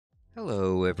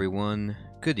Hello everyone,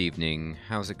 good evening,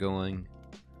 how's it going?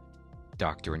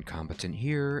 Dr. Incompetent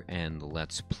here, and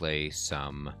let's play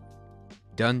some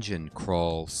Dungeon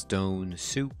Crawl Stone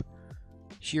Soup,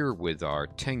 here with our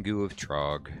Tengu of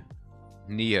Trog.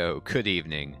 Neo, good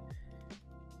evening.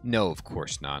 No, of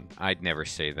course not, I'd never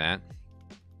say that.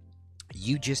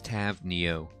 You just have,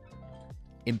 Neo,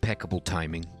 impeccable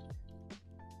timing.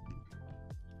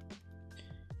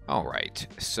 Alright,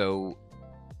 so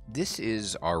this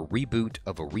is our reboot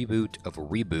of a reboot of a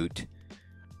reboot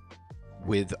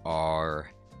with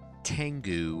our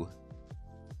Tengu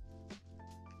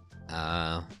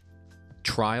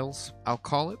trials, I'll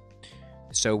call it.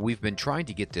 So we've been trying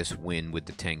to get this win with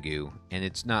the Tengu, and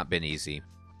it's not been easy.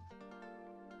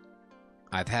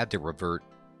 I've had to revert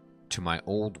to my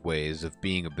old ways of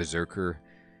being a berserker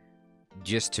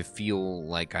just to feel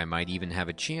like I might even have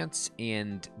a chance,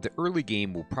 and the early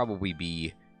game will probably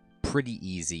be pretty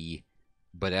easy,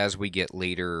 but as we get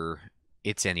later,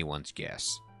 it's anyone's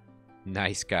guess.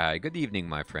 Nice guy. Good evening,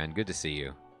 my friend. Good to see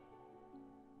you.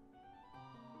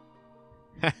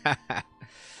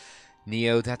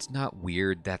 Neo, that's not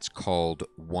weird. That's called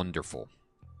wonderful.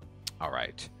 All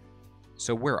right.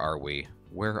 So where are we?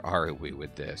 Where are we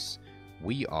with this?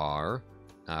 We are...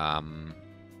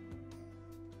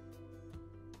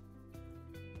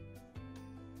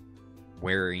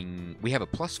 we have a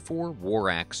 +4 War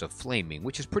Axe of Flaming,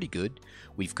 which is pretty good.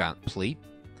 We've got plate.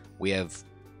 We have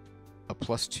a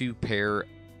 +2 pair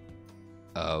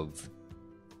of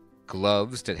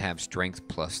gloves that have strength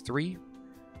 +3.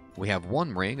 We have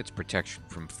 1 ring, it's protection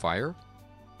from fire.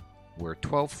 We're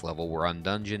 12th level, we're on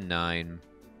dungeon 9.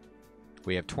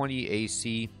 We have 20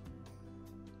 AC.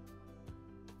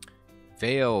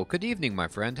 Vale, good evening, my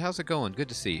friend. How's it going? Good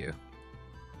to see you.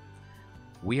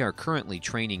 We are currently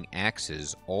training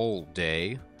axes all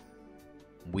day.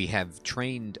 We have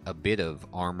trained a bit of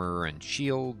armor and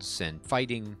shields and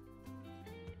fighting.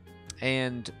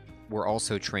 And we're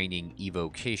also training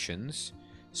evocations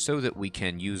so that we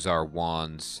can use our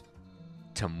wands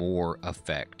to more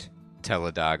effect.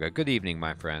 Teladaga, good evening,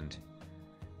 my friend.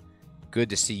 Good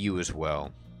to see you as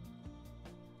well.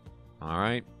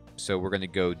 Alright, so we're going to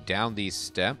go down these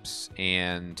steps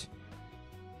and...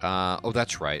 oh,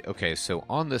 that's right. Okay, so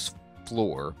on this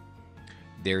floor,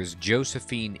 there's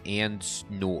Josephine and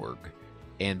Snorg,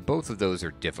 and both of those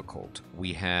are difficult.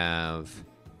 We have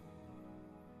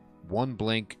 1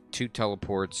 blink, 2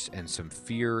 teleports, and some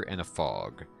fear and a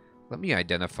fog. Let me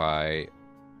identify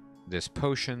this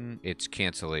potion. It's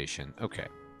cancellation. Okay.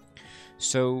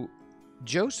 So,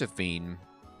 Josephine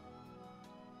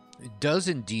does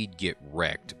indeed get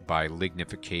wrecked by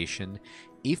lignification.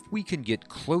 If we can get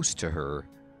close to her,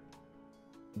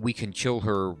 we can kill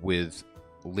her with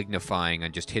lignifying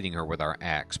and just hitting her with our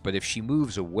axe. But if she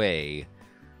moves away,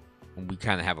 we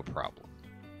kind of have a problem.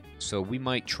 So we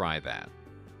might try that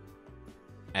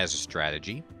as a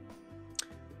strategy.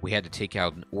 We had to take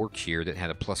out an orc here that had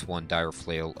a +1 dire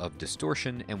flail of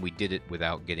distortion, and we did it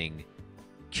without getting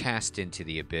cast into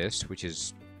the abyss, which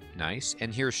is nice.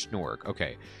 And here's Snorg.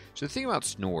 Okay, so the thing about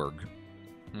Snorg,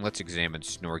 let's examine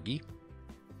Snorgy.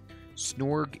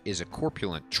 Snorg is a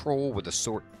corpulent troll with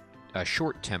a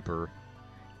short temper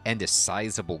and a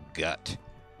sizable gut.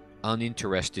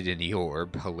 Uninterested in the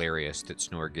orb, hilarious that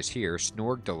Snorg is here,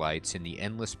 Snorg delights in the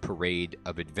endless parade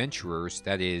of adventurers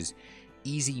that is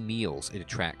easy meals it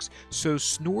attracts. So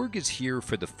Snorg is here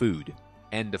for the food,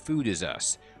 and the food is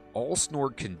us. All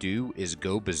Snorg can do is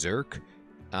go berserk.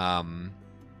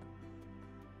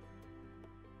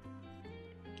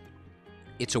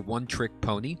 It's a one-trick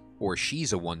pony, or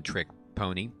she's a one-trick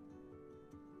pony,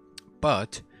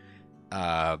 but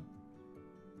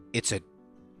it's a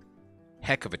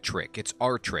heck of a trick. It's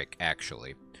our trick,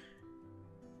 actually.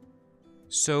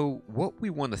 So what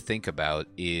we want to think about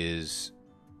is,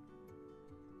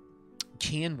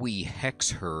 can we hex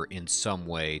her in some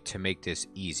way to make this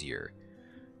easier?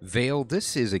 Vale,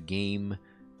 this is a game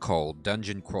called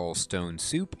Dungeon Crawl Stone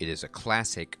Soup. It is a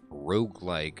classic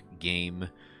roguelike game.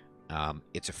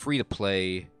 It's a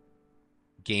free-to-play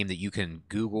game that you can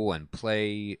Google and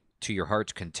play to your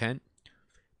heart's content.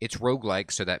 It's roguelike,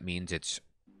 so that means it's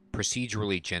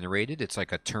procedurally generated. It's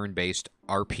like a turn-based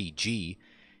RPG,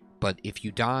 but if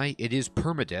you die, it is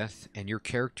permadeath, and your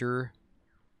character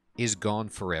is gone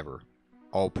forever.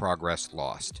 All progress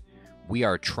lost. We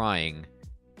are trying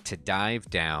to dive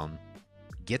down,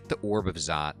 get the Orb of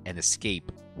Zot, and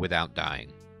escape without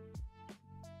dying.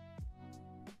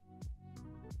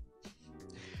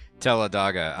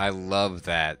 Teladaga, I love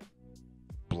that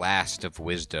blast of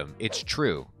wisdom. It's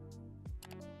true.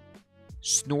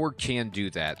 Snorg can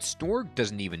do that. Snorg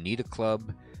doesn't even need a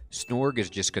club. Snorg is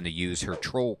just going to use her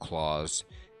troll claws,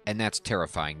 and that's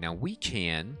terrifying. Now, we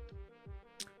can...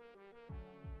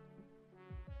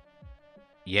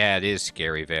 Yeah, it is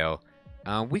scary, Vale.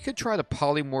 We could try to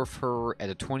polymorph her at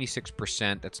a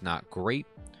 26%. That's not great.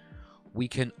 We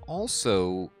can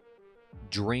also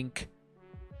drink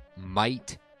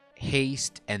Might,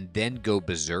 Haste, and then go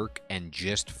Berserk and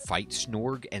just fight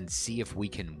Snorg and see if we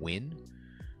can win.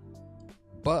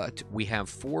 But we have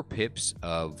 4 pips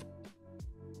of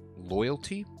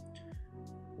loyalty,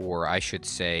 or I should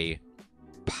say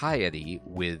piety,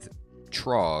 with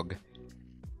Trog.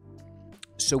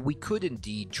 So we could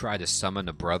indeed try to summon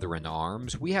a brother in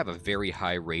arms. We have a very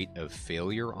high rate of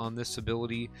failure on this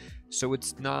ability, so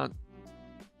it's not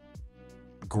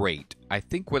great. I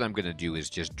think what I'm going to do is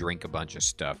just drink a bunch of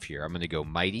stuff here. I'm going to go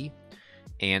Mighty,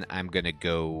 and I'm going to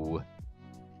go...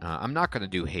 I'm not going to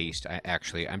do Haste,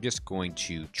 I'm just going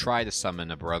to try to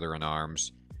summon a brother in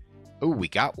arms. Oh, we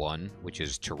got one, which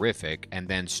is terrific. And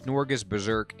then Snorg is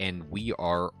Berserk, and we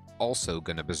are also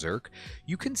going to Berserk.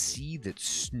 You can see that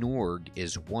Snorg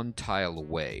is 1 tile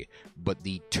away, but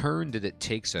the turn that it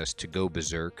takes us to go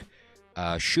Berserk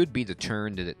should be the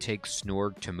turn that it takes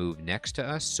Snorg to move next to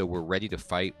us, so we're ready to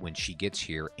fight when she gets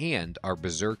here, and our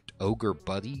Berserked Ogre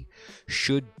buddy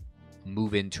should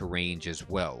move into range as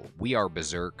well. We are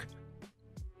Berserk,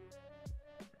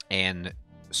 and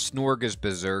Snorg is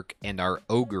Berserk, and our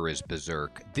Ogre is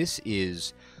Berserk. This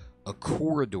is a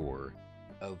corridor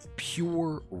of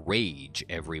pure rage,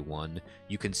 everyone.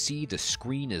 You can see the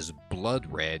screen is blood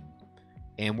red,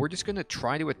 and we're just going to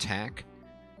try to attack.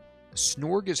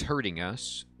 Snorg is hurting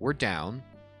us. We're down,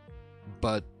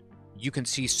 but you can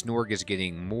see Snorg is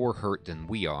getting more hurt than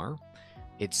we are.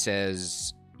 It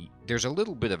says there's a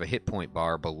little bit of a hit point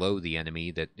bar below the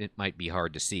enemy that it might be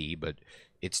hard to see, but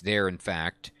it's there in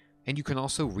fact. And you can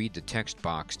also read the text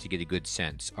box to get a good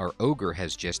sense. Our Ogre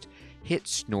has just hit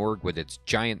Snorg with its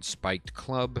giant spiked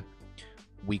club.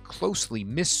 We closely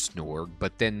missed Snorg,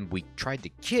 but then we tried to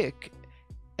kick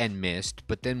and missed,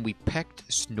 but then we pecked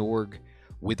Snorg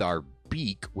with our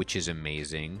beak, which is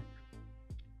amazing.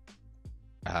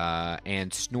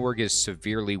 And Snorg is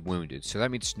severely wounded, so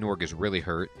that means Snorg is really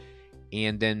hurt.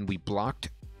 And then we blocked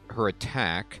her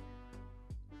attack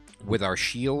with our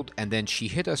shield, and then she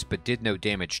hit us but did no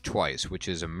damage twice, which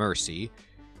is a mercy.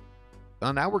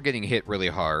 Well, now we're getting hit really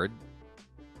hard.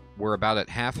 We're about at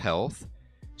half health,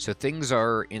 so things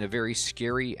are in a very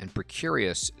scary and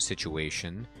precarious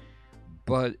situation,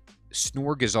 but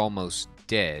Snorg is almost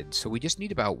dead, so we just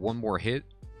need about 1 more hit,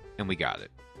 and we got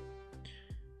it.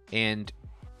 And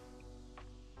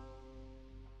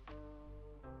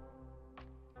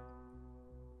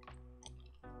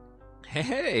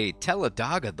hey,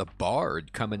 Teladaga the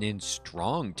Bard coming in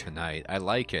strong tonight. I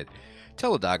like it.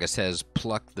 Teladaga says,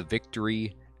 pluck the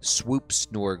victory, swoop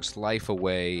Snorg's life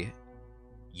away.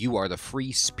 You are the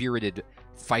free-spirited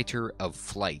fighter of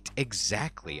flight.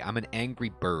 Exactly. I'm an angry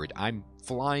bird. I'm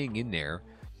flying in there,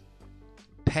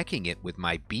 pecking it with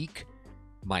my beak,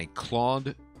 my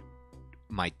clawed,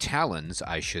 my talons,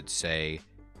 I should say,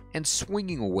 and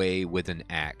swinging away with an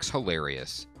axe.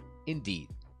 Hilarious. Indeed.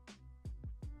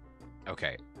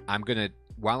 Okay, I'm gonna,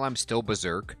 while I'm still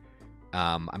Berserk,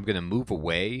 I'm gonna move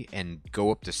away and go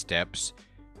up the steps.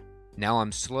 Now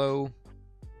I'm slow,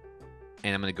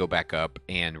 and I'm gonna go back up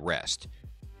and rest.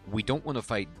 We don't want to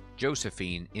fight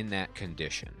Josephine in that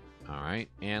condition. Alright,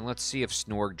 and let's see if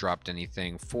Snorg dropped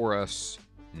anything for us.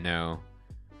 No.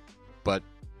 But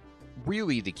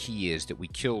really the key is that we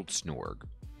killed Snorg.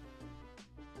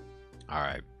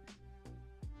 Alright.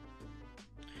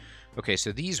 Okay,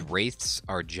 so these wraiths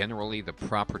are generally the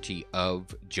property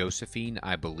of Josephine,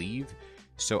 I believe.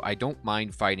 So I don't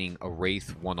mind fighting a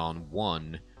wraith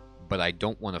one-on-one, but I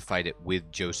don't want to fight it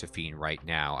with Josephine right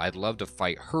now. I'd love to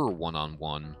fight her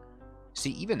one-on-one.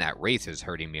 See, even that wraith is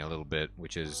hurting me a little bit,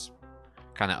 which is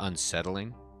kind of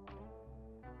unsettling.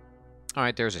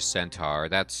 Alright, there's a centaur.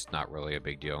 That's not really a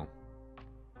big deal.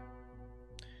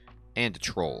 And a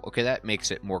troll. Okay, that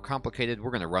makes it more complicated.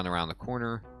 We're going to run around the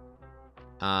corner.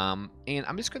 And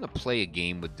I'm just going to play a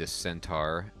game with this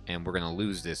centaur, and we're going to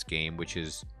lose this game, which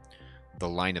is the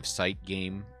line of sight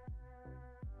game.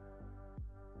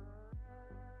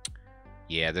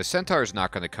 Yeah, the centaur is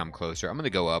not going to come closer. I'm going to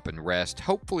go up and rest.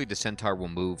 Hopefully the centaur will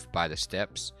move by the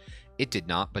steps. It did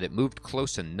not, but it moved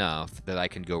close enough that I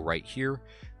can go right here,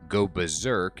 go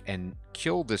berserk, and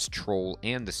kill this troll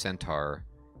and the centaur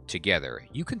together.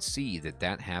 You can see that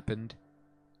that happened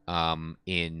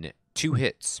in 2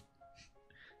 hits.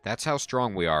 That's how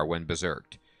strong we are when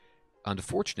berserked.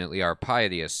 Unfortunately, our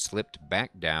piety has slipped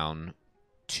back down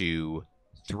to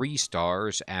 3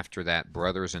 stars after that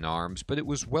Brothers in Arms, but it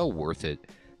was well worth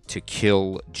it to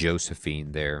kill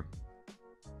Josephine there.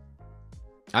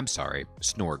 I'm sorry,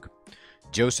 Snorg.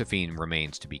 Josephine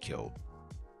remains to be killed.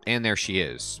 And there she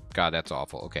is. God, that's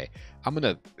awful. Okay, I'm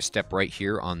going to step right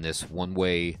here on this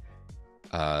one-way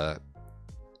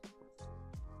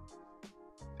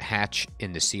hatch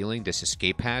in the ceiling, this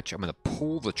escape hatch. I'm going to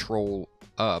pull the troll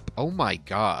up. Oh my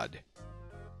god.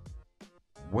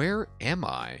 Where am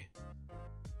I?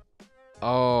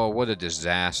 Oh, what a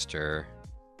disaster.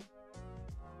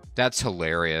 That's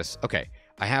hilarious. Okay,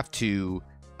 I have to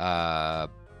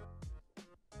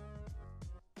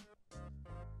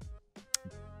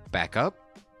back up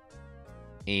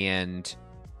and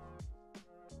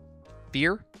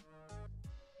fear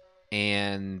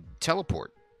and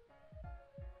teleport.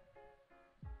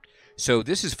 So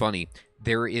this is funny.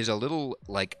 There is a little,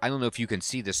 like, I don't know if you can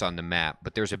see this on the map,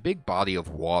 but there's a big body of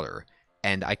water,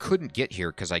 and I couldn't get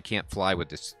here because I can't fly with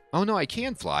this. Oh no, I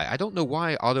can fly. I don't know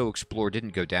why Auto Explore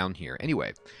didn't go down here.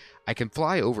 Anyway, I can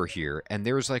fly over here, and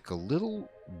there's like a little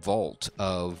vault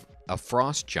of a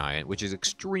frost giant, which is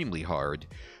extremely hard,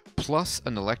 plus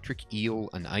an electric eel,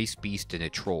 an ice beast, and a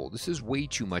troll. This is way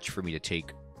too much for me to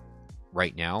take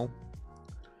right now.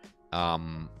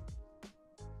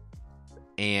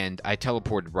 And I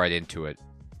teleported right into it.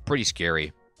 Pretty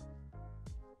scary.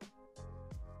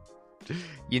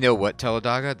 You know what,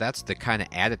 Teladaga? That's the kind of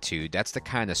attitude, that's the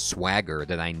kind of swagger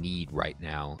that I need right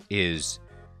now, is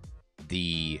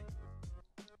the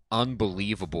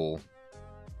unbelievable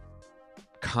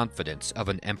confidence of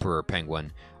an Emperor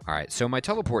Penguin. Alright, so my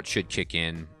teleport should kick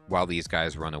in while these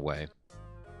guys run away.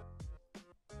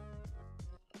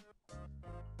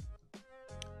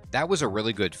 That was a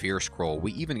really good fear scroll.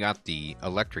 We even got the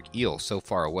electric eel so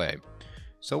far away.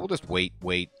 So we'll just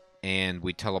wait, and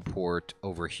we teleport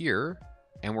over here,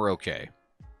 and we're okay.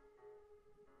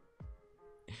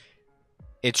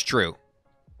 It's true.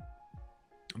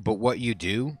 But what you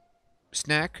do,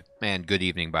 Snack, and good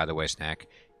evening, by the way, Snack,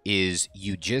 is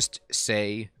you just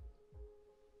say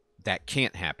that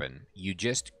can't happen. You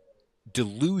just,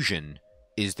 delusion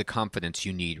is the confidence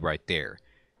you need right there.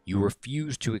 You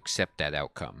refuse to accept that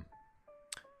outcome.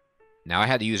 Now, I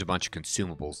had to use a bunch of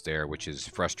consumables there, which is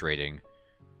frustrating.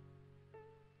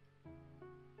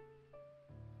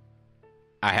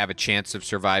 I have a chance of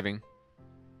surviving.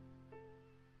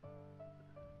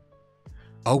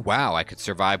 Oh, wow, I could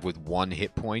survive with 1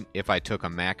 hit point if I took a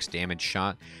max damage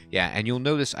shot. Yeah, and you'll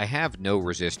notice I have no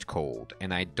resist cold,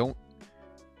 and I don't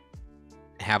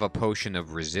have a potion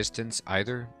of resistance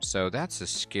either, so that's a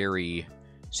scary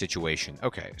situation.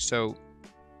 Okay, so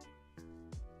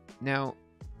now,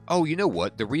 oh, you know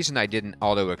what? The reason I didn't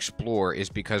auto-explore is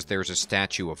because there's a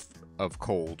statue of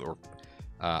cold or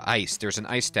ice. There's an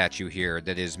ice statue here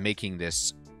that is making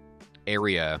this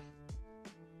area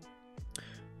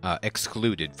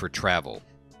excluded for travel.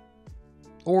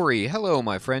 Ori, hello,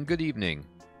 my friend. Good evening.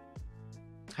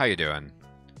 How you doing?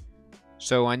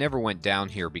 So I never went down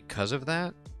here because of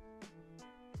that?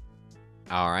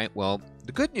 Alright, well,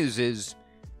 the good news is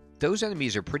those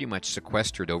enemies are pretty much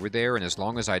sequestered over there, and as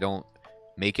long as I don't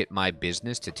make it my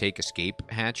business to take escape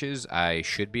hatches, I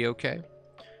should be okay.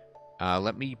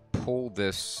 Let me pull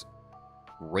this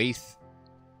Wraith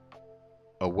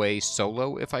away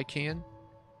solo if I can.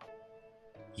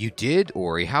 You did,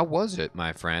 Ori. How was it,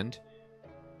 my friend?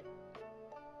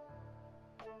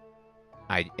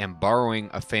 I am borrowing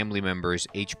a family member's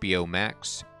HBO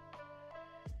Max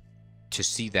to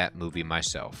see that movie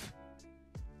myself.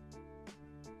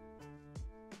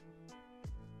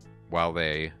 While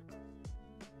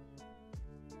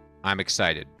I'm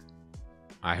excited.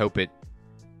 I hope it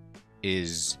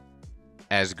is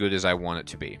as good as I want it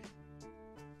to be.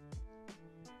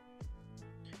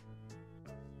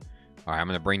 Alright, I'm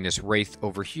going to bring this Wraith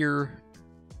over here.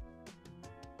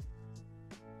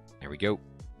 There we go.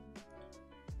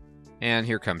 And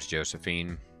here comes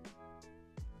Josephine.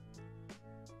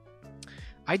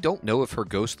 I don't know if her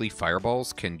ghostly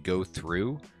fireballs can go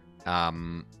through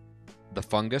the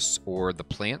fungus or the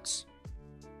plants.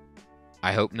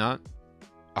 I hope not.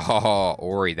 Oh,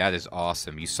 Ori, that is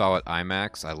awesome. You saw it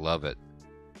IMAX? I love it.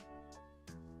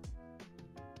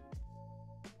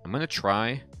 I'm going to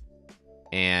try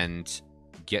and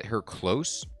get her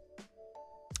close.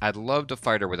 I'd love to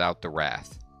fight her without the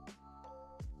wrath.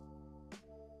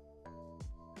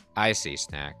 I see,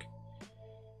 Snack.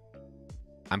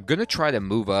 I'm going to try to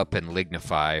move up and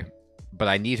lignify, but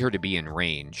I need her to be in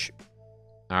range.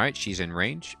 Alright, she's in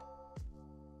range.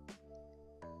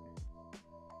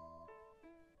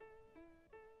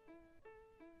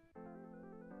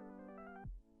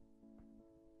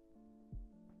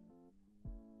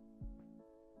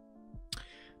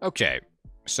 Okay,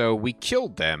 so we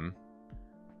killed them,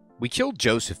 We killed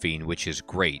Josephine, which is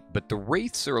great, but the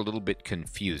wraiths are a little bit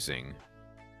confusing.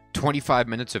 25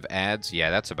 minutes of ads? Yeah,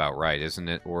 that's about right, isn't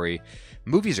it, Ori?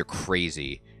 Movies are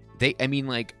crazy. I mean,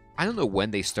 like, I don't know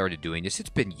when they started doing this. It's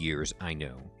been years, I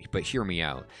know. But hear me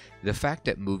out. The fact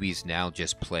that movies now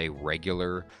just play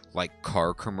regular, like,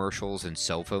 car commercials and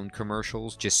cell phone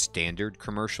commercials, just standard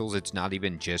commercials, it's not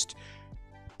even just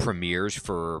premieres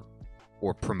for,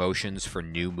 or promotions for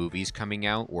new movies coming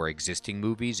out or existing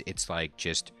movies. It's like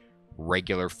just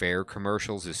regular fare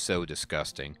commercials is so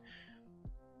disgusting.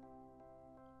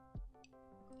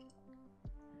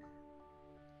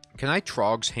 Can I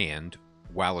Trog's hand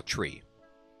while a tree?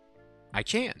 I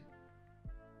can.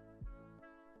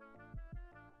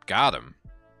 Got him.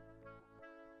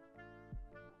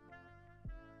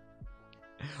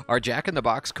 Are Jack in the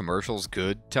Box commercials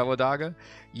good, Teladaga?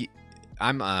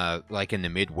 I'm like in the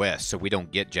Midwest, so we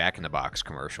don't get Jack in the Box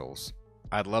commercials.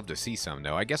 I'd love to see some,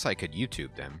 though. I guess I could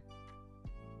YouTube them.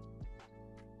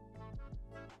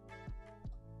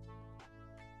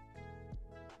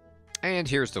 And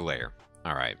here's the layer.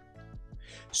 All right.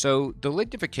 So the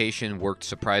lignification worked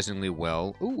surprisingly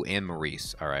well. Ooh, and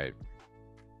Maurice. All right.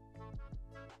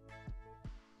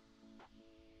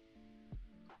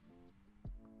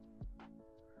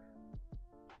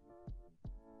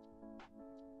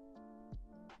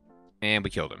 And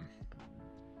we killed him.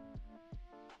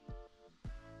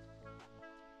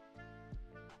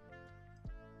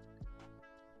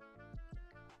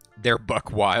 They're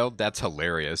buck wild? That's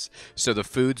hilarious. So the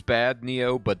food's bad,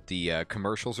 Neo, but the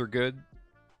commercials are good?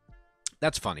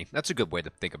 That's funny. That's a good way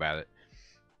to think about it.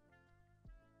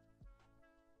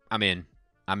 I'm in.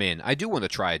 I do want to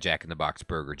try a Jack in the Box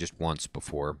burger just once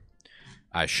before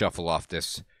I shuffle off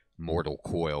this mortal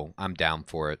coil. I'm down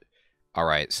for it.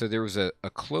 Alright, so there was a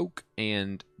cloak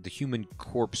and the human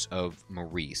corpse of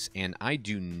Maurice, and I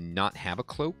do not have a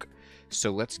cloak,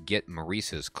 so let's get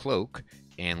Maurice's cloak,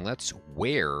 and let's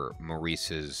wear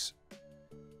Maurice's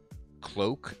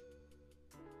cloak.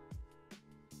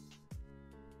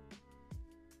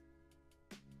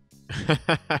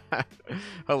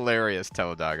 Hilarious,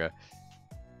 Teladaga.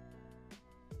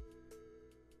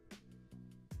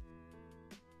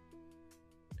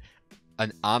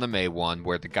 An anime one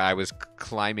where the guy was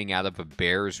climbing out of a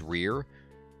bear's rear.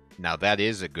 Now that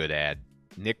is a good ad.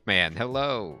 Nickman,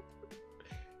 hello.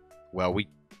 Well,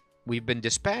 we've been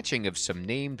dispatching of some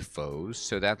named foes,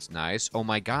 so that's nice. Oh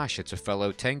my gosh, it's a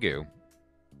fellow Tengu.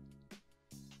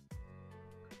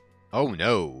 Oh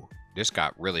no, this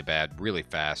got really bad really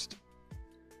fast.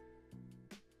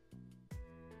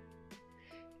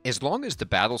 As long as the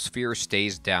battle sphere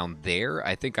stays down there,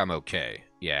 I think I'm okay.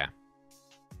 Yeah.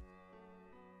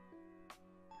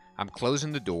 I'm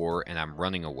closing the door and I'm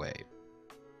running away.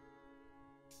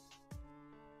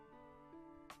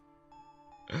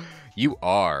 You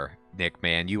are, Nick,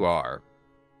 man, you are.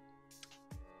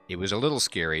 It was a little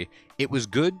scary. It was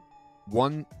good.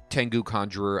 1 Tengu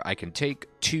Conjurer I can take.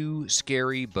 2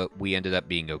 scary, but we ended up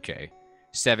being okay.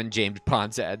 7 James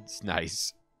Bond's ads.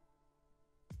 Nice.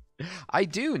 I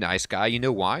do, nice guy. You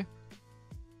know why?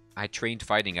 I trained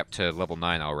fighting up to level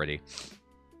 9 already.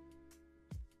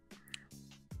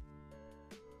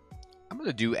 I'm going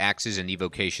to do axes and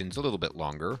evocations a little bit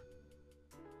longer.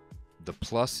 The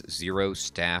 +0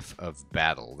 Staff of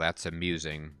Battle. That's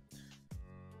amusing.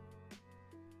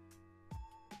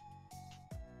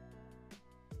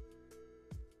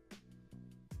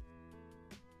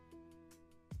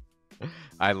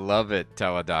 I love it,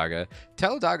 Teladaga.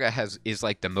 Teladaga is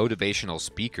like the motivational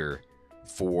speaker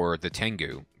for the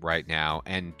Tengu right now.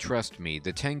 And trust me,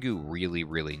 the Tengu really,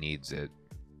 really needs it.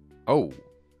 Oh.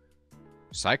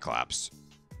 Cyclops.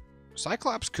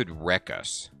 Cyclops could wreck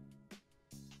us.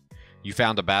 You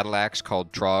found a battle axe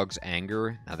called Trog's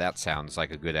Anger? Now that sounds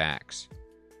like a good axe.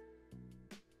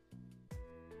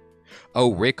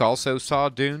 Oh, Rick also saw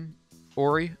Dune?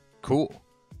 Ori? Cool.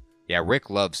 Yeah, Rick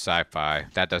loves sci-fi.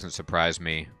 That doesn't surprise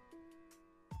me.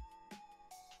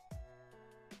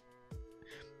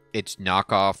 It's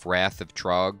knockoff Wrath of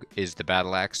Trog is the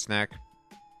battle axe snack.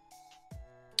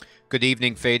 Good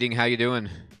evening, Fading. How you doing?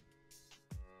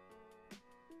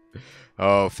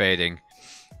 Oh, Fading.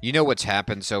 You know what's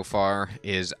happened so far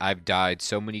is I've died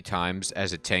so many times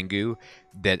as a Tengu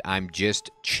that I'm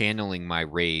just channeling my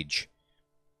rage.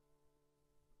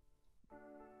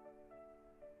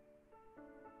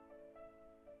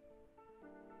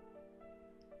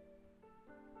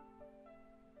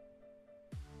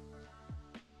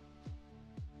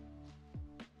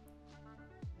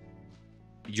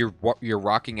 You're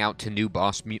rocking out to new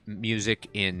boss music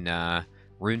in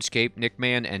RuneScape,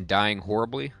 Nickman, and dying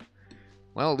horribly?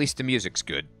 Well, at least the music's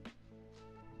good.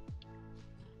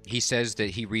 He says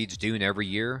that he reads Dune every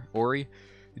year, Ori.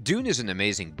 Dune is an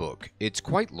amazing book. It's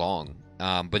quite long,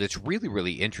 but it's really,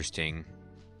 really interesting.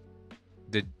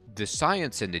 The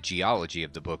science and the geology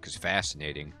of the book is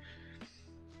fascinating.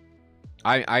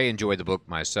 I enjoy the book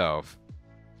myself.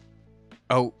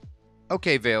 Oh,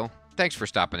 okay, Vale. Thanks for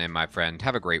stopping in, my friend.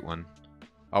 Have a great one.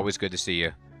 Always good to see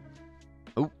you.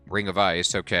 Oh, Ring of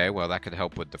Ice. Okay, well, that could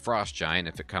help with the Frost Giant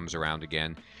if it comes around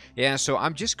again. Yeah, so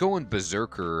I'm just going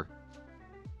Berserker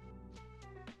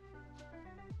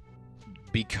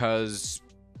because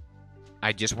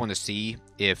I just want to see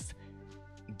if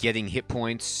getting hit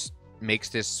points makes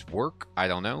this work. I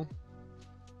don't know.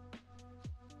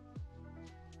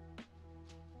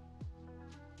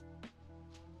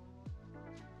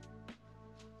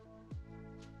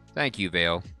 Thank you,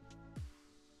 Vale.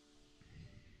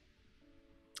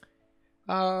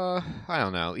 I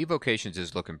don't know. Evocations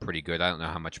is looking pretty good. I don't know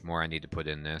how much more I need to put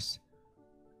in this.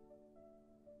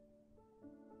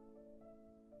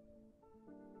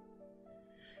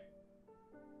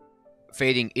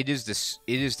 Fading, it is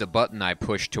the button I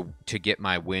push to get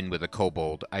my win with a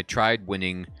kobold. I tried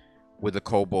winning with a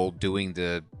kobold doing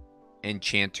the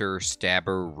enchanter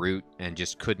stabber route and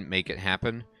just couldn't make it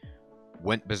happen.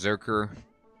 Went berserker,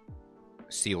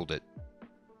 sealed it.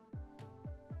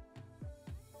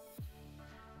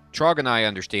 Trog and I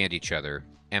understand each other,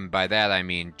 and by that I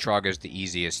mean Trog is the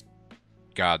easiest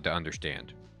god to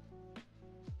understand.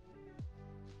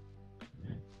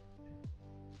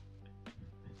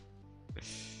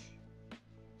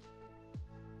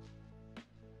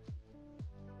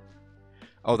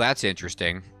 Oh, that's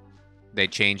interesting. They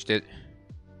changed it.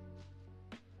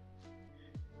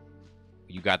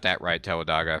 You got that right,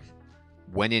 Teladaga.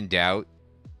 When in doubt,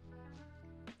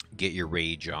 get your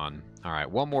rage on. Alright,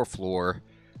 one more floor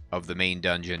of the main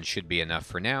dungeon should be enough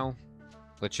for now.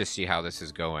 Let's just see how this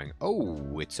is going.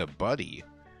 Oh, it's a buddy.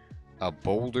 A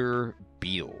boulder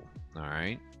beetle.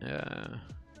 Alright.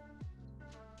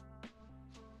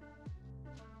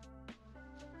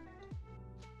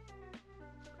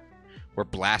 We're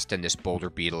blasting this boulder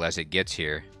beetle as it gets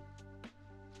here.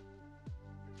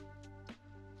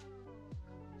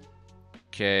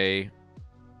 Okay.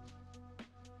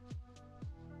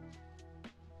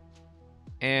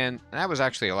 And that was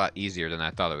actually a lot easier than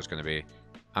I thought it was going to be.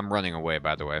 I'm running away,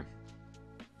 by the way.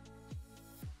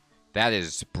 That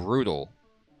is brutal.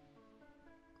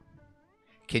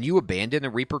 Can you abandon a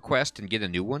Reaper quest and get a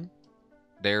new one?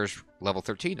 There's level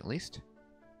 13 at least.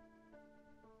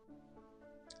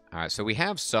 Alright, so we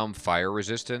have some fire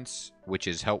resistance, which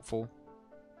is helpful.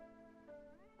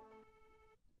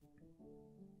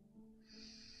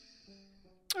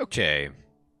 Okay.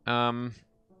 Alright,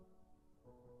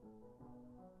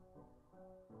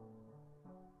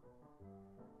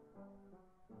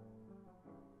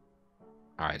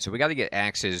 so we got to get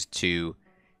axes to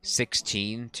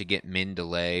 16 to get min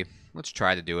delay. Let's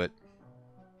try to do it.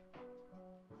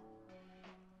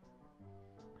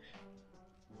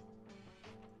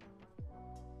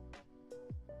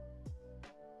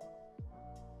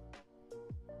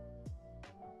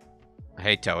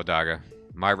 Hey, Teladaga.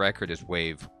 My record is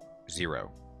wave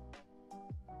 0.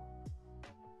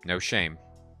 No shame.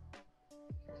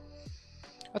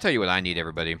 I'll tell you what I need,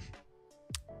 everybody.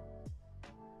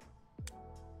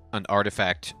 An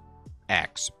artifact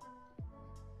axe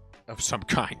of some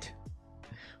kind.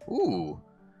 Ooh.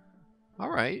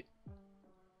 Alright.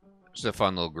 It's a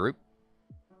fun little group.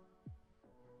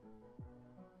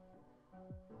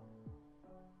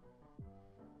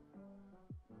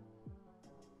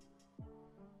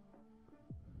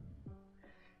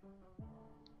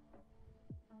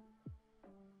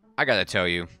 I gotta tell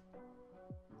you,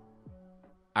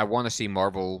 I want to see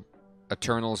Marvel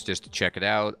Eternals just to check it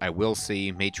out. I will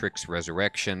see Matrix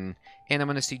Resurrection, and I'm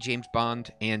going to see James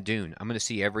Bond and Dune. I'm going to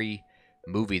see every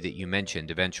movie that you mentioned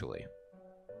eventually.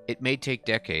 It may take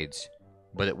decades,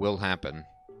 but it will happen.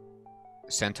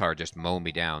 Centaur just mowed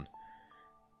me down.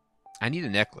 I need a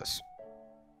necklace.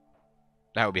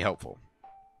 That would be helpful.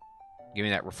 Give me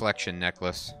that reflection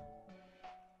necklace.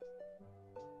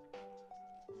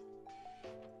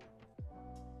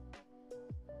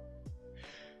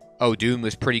 Oh, Doom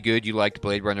was pretty good. You liked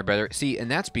Blade Runner better. See, and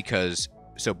that's because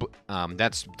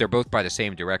they're both by the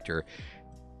same director.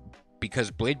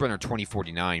 Because Blade Runner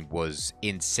 2049 was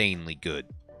insanely good.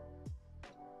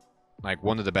 Like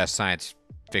one of the best science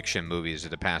fiction movies of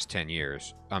the past 10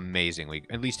 years. Amazingly,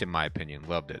 at least in my opinion,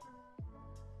 loved it.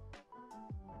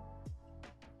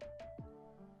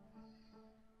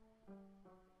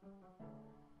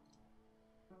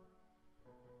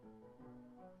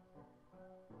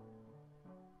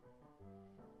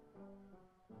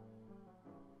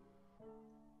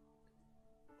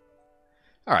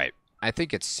 Alright, I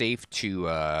think it's safe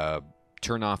to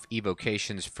turn off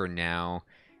evocations for now.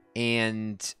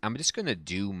 And I'm just going to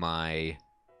do my...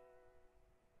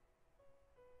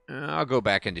 I'll go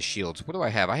back into shields. What do I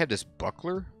have? I have this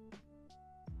buckler.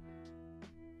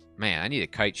 Man, I need a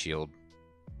kite shield.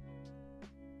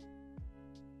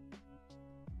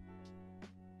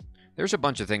 There's a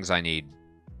bunch of things I need.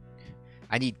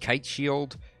 I need kite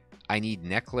shield. I need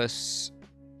necklace.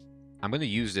 I'm going to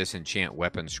use this enchant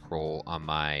weapon scroll on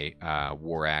my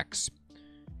war axe.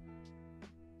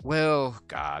 Well,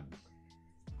 God.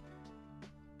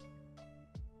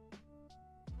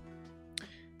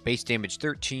 Base damage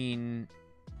 13.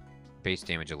 Base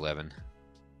damage 11.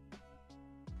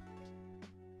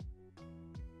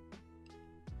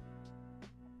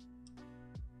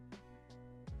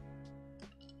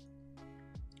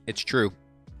 It's true.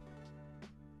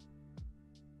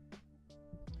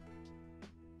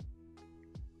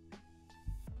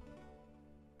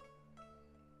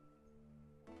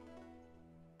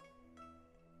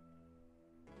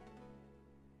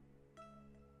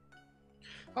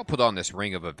 I'll put on this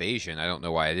Ring of Evasion. I don't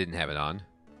know why I didn't have it on.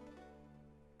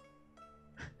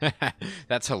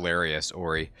 That's hilarious,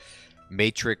 Ori.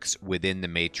 Matrix within the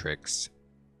Matrix.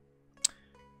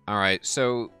 Alright,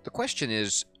 so the question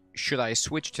is, should I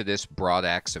switch to this Broad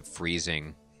Axe of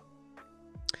Freezing?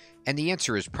 And the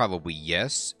answer is probably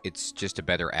yes. It's just a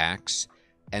better axe.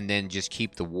 And then just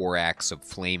keep the War Axe of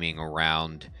Flaming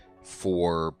around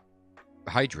for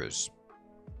Hydras.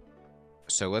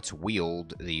 So let's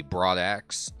wield the Broad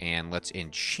Axe, and let's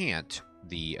enchant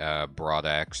the Broad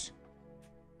Axe.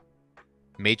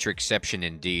 Matrixception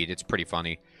indeed. It's pretty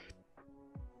funny.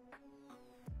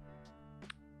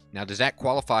 Now, does that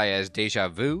qualify as Deja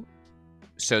Vu?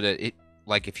 So that it,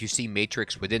 like, if you see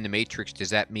Matrix within the Matrix, does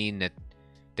that mean that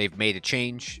they've made a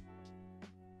change?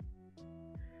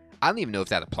 I don't even know if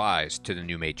that applies to the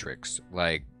new Matrix.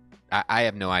 Like, I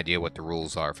have no idea what the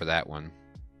rules are for that one.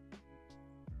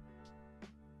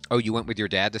 Oh, you went with your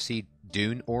dad to see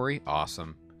Dune, Ori?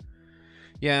 Awesome.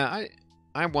 Yeah,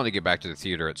 I want to get back to the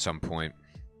theater at some point.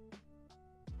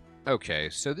 Okay,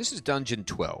 so this is Dungeon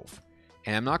 12.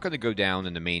 And I'm not going to go down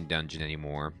in the main dungeon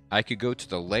anymore. I could go to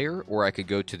the lair, or I could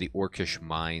go to the Orcish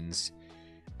Mines.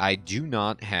 I do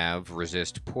not have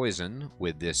resist poison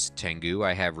with this Tengu.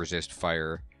 I have resist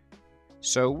fire.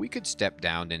 So we could step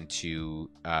down into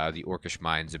the Orcish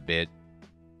Mines a bit.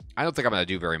 I don't think I'm going to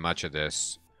do very much of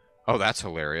this. Oh, that's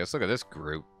hilarious. Look at this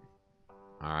group.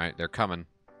 Alright, they're coming.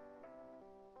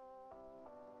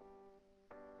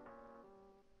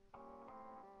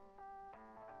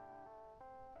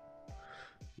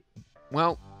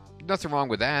 Well, nothing wrong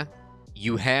with that.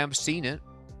 You have seen it.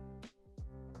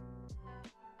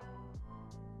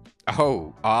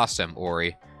 Oh, awesome,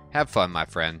 Ori. Have fun, my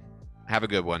friend. Have a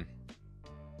good one.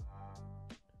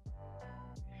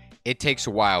 It takes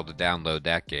a while to download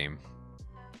that game.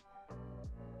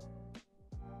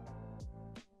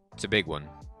 It's a big one.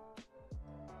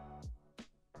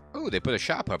 Oh, they put a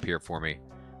shop up here for me.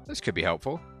 This could be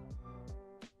helpful.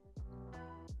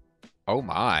 Oh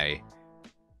my.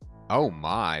 Oh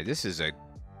my, this is a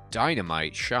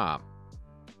dynamite shop.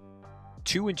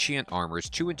 2 enchant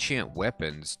armors, 2 enchant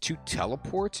weapons, 2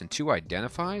 teleports, and 2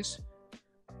 identifies?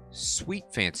 Sweet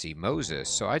fancy Moses.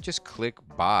 So I just click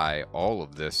buy all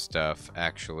of this stuff,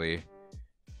 actually.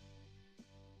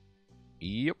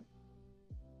 Yep.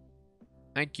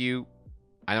 Thank you.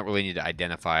 I don't really need to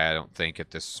identify, I don't think,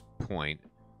 at this point.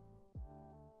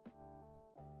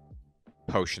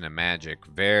 Potion of Magic.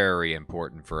 Very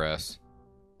important for us.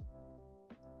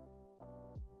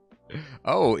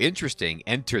 Oh, interesting.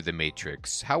 Enter the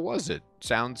Matrix. How was it?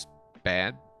 Sounds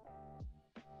bad.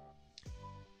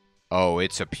 Oh,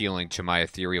 it's appealing to my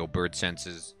ethereal bird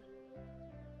senses.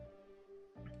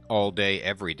 All day,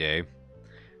 every day.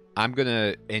 I'm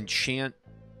gonna enchant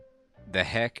the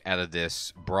heck out of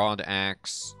this Broad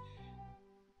Axe.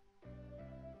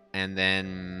 And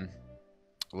then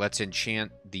let's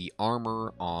enchant the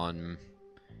armor on,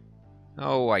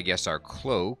 oh, I guess our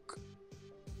cloak.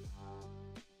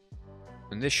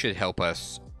 And this should help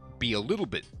us be a little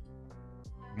bit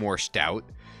more stout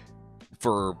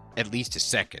for at least a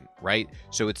second, right?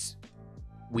 So it's,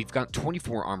 we've got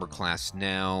 24 armor class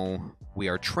now. We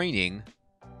are training.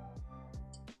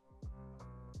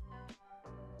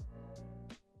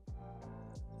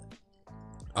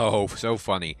 Oh, so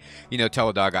funny. You know,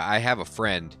 Teledaga, I have a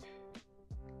friend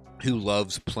who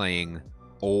loves playing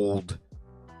old,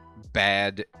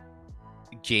 bad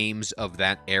games of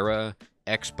that era.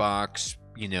 Xbox,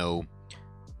 you know,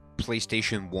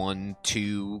 PlayStation 1,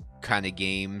 2 kind of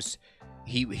games.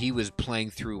 He was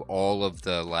playing through all of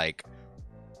the, like,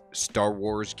 Star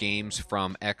Wars games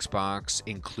from Xbox,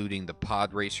 including the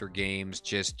Pod Racer games,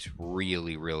 just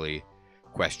really, really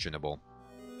questionable.